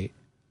should say,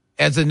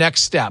 as the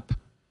next step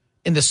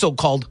in the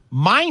so-called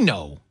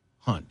Mino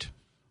hunt.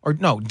 Or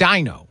no,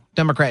 Dino,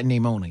 Democrat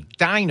name only,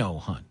 Dino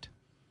hunt.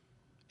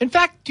 In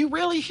fact, do you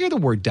rarely hear the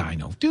word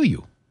dino, do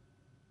you?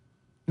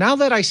 Now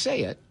that I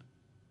say it,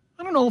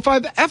 I don't know if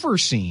I've ever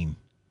seen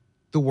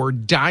the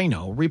word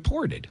dino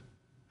reported.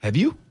 Have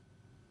you?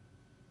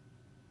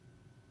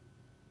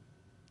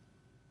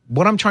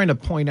 What I'm trying to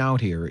point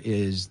out here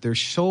is there's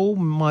so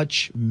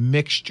much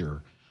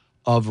mixture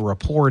of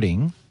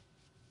reporting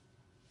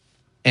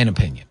and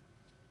opinion.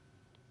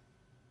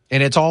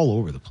 And it's all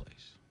over the place.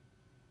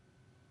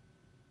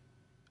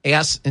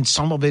 Yes, and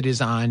some of it is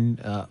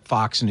on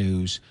Fox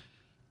News.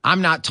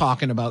 I'm not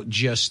talking about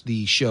just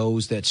the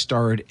shows that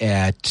start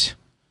at,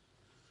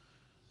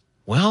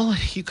 well,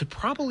 you could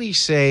probably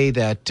say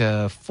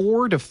that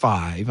 4 to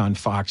 5 on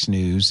Fox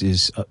News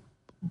is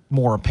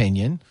more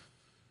opinion.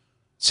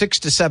 6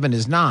 to 7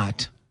 is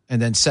not,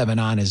 and then 7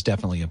 on is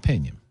definitely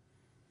opinion.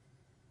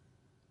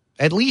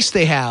 At least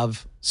they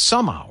have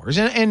some hours,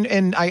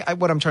 and I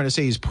what I'm trying to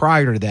say is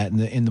prior to that,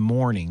 in the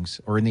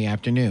mornings or in the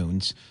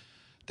afternoons,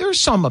 there's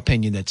some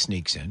opinion that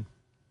sneaks in,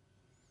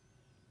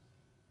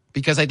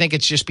 because I think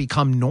it's just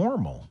become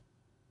normal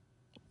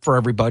for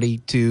everybody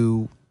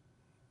to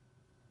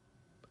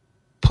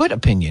put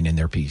opinion in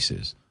their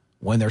pieces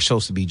when they're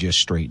supposed to be just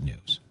straight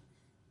news.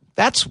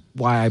 That's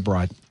why I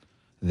brought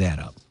that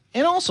up.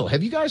 And also,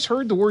 have you guys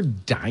heard the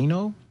word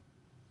dino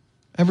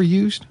ever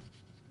used?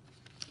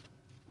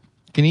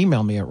 You can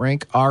email me at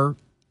rank, RENK,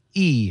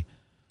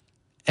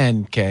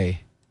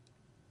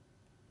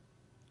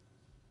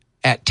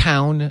 at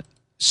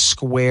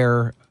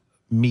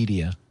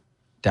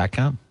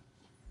townsquaremedia.com.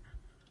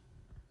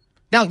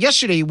 Now,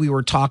 yesterday we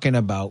were talking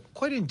about,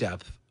 quite in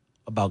depth,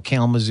 about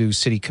Kalamazoo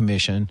City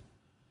Commission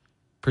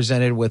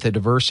presented with a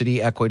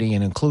diversity, equity,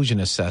 and inclusion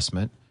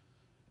assessment.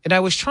 And I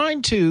was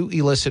trying to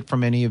elicit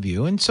from any of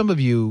you, and some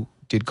of you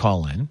did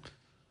call in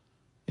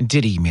and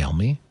did email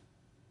me,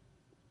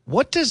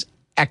 what does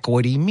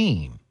equity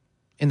mean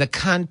in the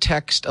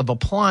context of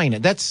applying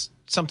it? That's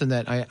something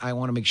that I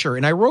want to make sure.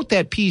 And I wrote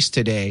that piece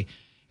today,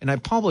 and I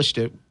published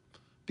it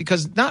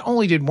because not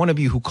only did one of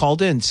you who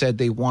called in said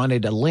they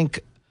wanted a link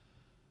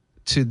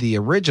to the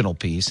original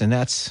piece, and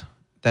that's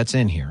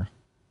in here.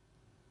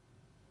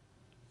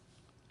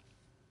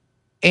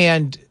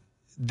 And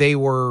they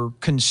were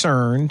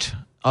concerned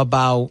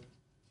about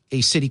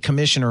a city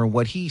commissioner and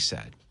what he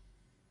said.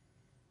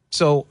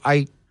 So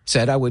I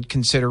said I would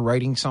consider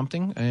writing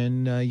something.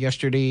 And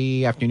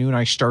yesterday afternoon,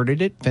 I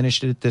started it,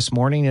 finished it this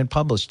morning, and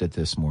published it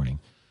this morning.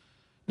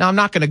 Now, I'm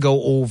not going to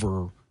go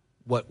over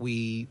what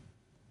we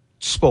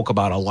spoke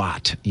about a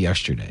lot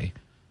yesterday.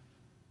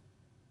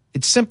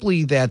 It's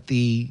simply that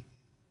the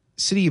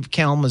City of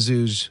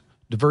Kalamazoo's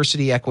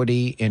Diversity,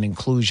 Equity, and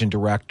Inclusion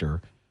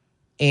Director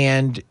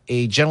and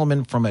a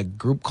gentleman from a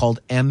group called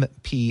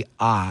MPHI,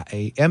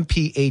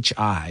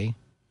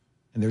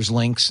 and there's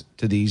links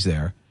to these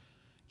there,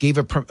 gave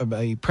a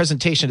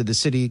presentation to the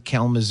City of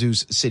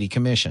Kalamazoo's City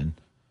Commission.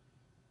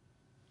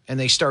 And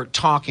they start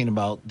talking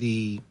about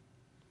the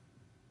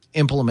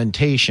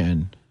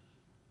implementation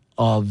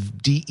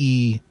of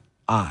DEI,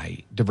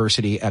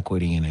 Diversity,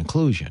 Equity, and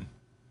Inclusion.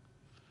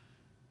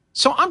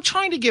 So I'm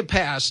trying to get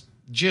past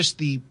just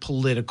the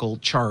political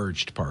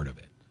charged part of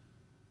it.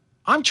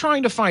 I'm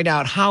trying to find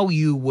out how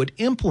you would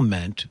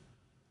implement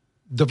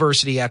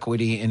diversity,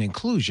 equity, and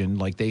inclusion,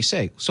 like they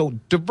say. So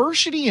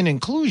diversity and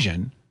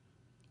inclusion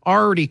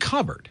are already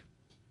covered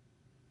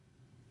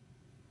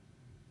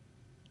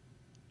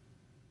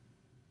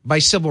by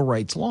civil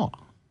rights law.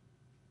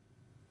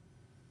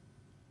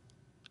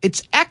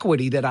 It's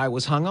equity that I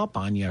was hung up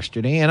on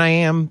yesterday, and I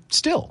am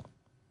still.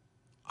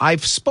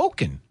 I've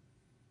spoken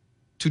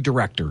to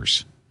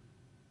directors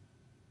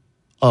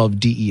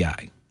of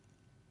DEI,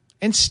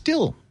 and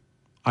still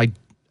I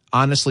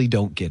honestly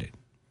don't get it.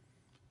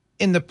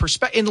 In the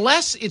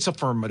unless it's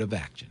affirmative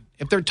action.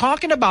 If they're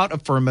talking about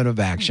affirmative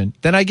action,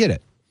 then I get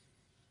it.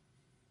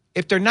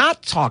 If they're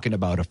not talking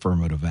about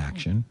affirmative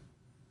action,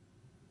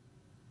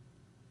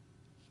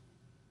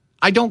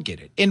 I don't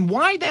get it. And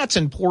why that's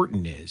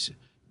important is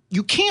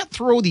you can't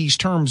throw these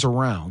terms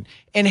around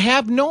and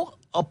have no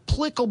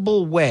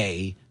applicable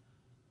way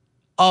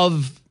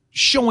of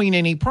showing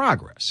any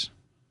progress.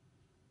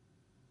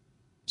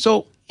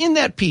 So in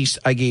that piece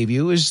I gave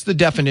you is the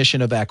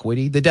definition of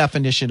equity, the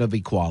definition of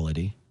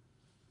equality.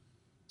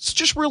 So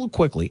just real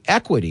quickly,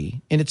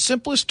 equity in its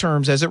simplest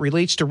terms as it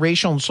relates to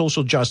racial and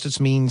social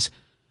justice means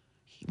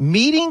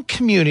meeting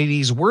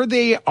communities where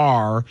they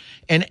are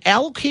and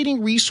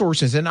allocating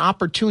resources and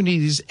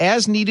opportunities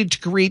as needed to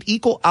create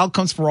equal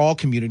outcomes for all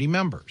community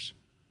members.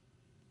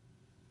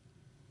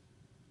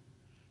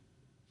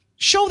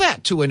 Show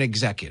that to an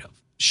executive.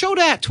 Show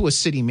that to a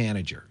city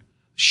manager.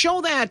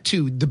 Show that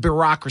to the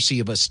bureaucracy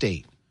of a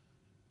state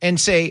and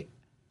say,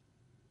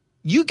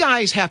 you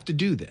guys have to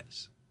do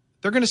this.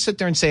 They're going to sit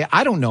there and say,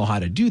 I don't know how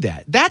to do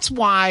that. That's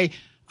why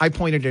I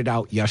pointed it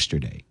out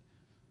yesterday.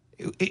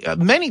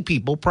 Many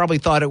people probably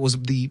thought it was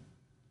the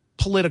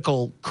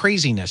political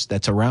craziness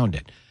that's around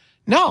it.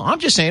 No, I'm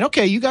just saying,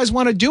 okay, you guys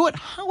want to do it.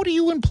 How do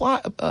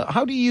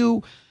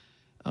you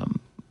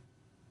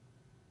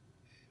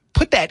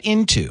put that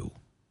into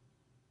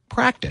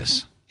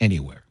practice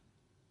anywhere?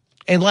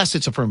 Unless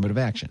it's affirmative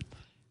action.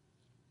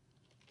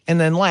 And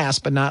then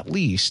last but not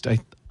least, I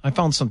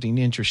found something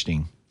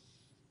interesting.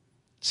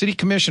 City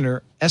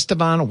Commissioner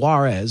Esteban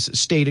Juarez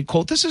stated,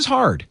 quote, "This is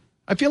hard.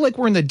 I feel like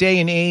we're in the day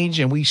and age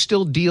and we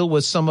still deal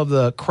with some of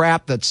the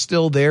crap that's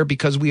still there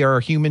because we are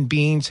human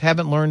beings,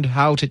 haven't learned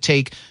how to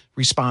take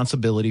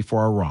responsibility for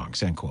our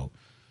wrongs," end quote.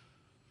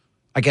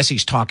 I guess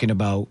he's talking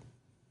about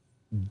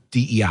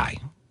DEI.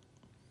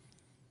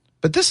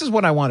 But this is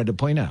what I wanted to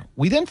point out.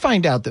 We then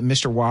find out that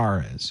Mr.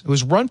 Juarez, who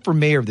has run for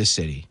mayor of the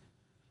city,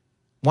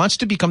 wants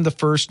to become the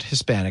first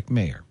Hispanic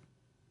mayor.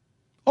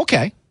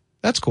 Okay,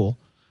 that's cool.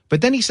 But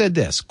then he said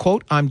this,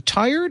 quote, "I'm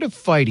tired of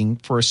fighting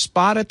for a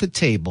spot at the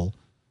table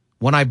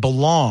when I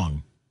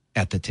belong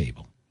at the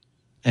table,"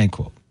 end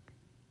quote.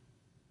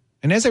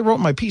 And as I wrote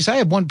in my piece, I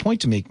have one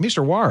point to make.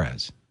 Mr.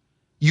 Juarez,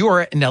 you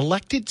are an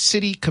elected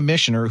city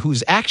commissioner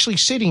who's actually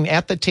sitting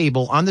at the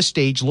table on the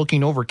stage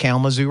looking over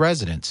Kalamazoo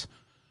residents.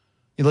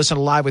 You listen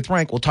to Live with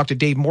Rank. We'll talk to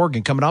Dave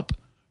Morgan coming up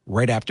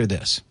right after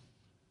this.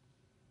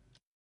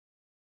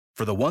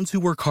 For the ones who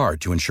work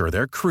hard to ensure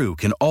their crew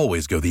can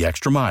always go the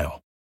extra mile,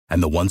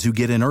 and the ones who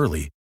get in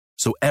early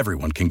so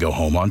everyone can go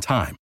home on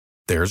time,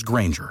 there's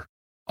Grainger,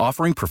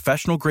 offering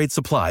professional-grade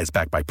supplies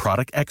backed by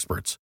product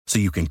experts so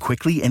you can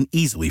quickly and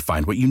easily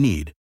find what you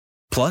need.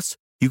 Plus,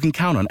 you can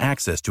count on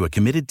access to a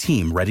committed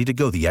team ready to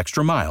go the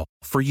extra mile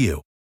for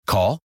you.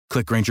 Call,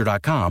 click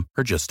Grainger.com,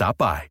 or just stop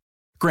by.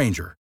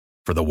 Grainger,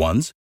 for the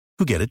ones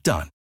who get it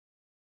done.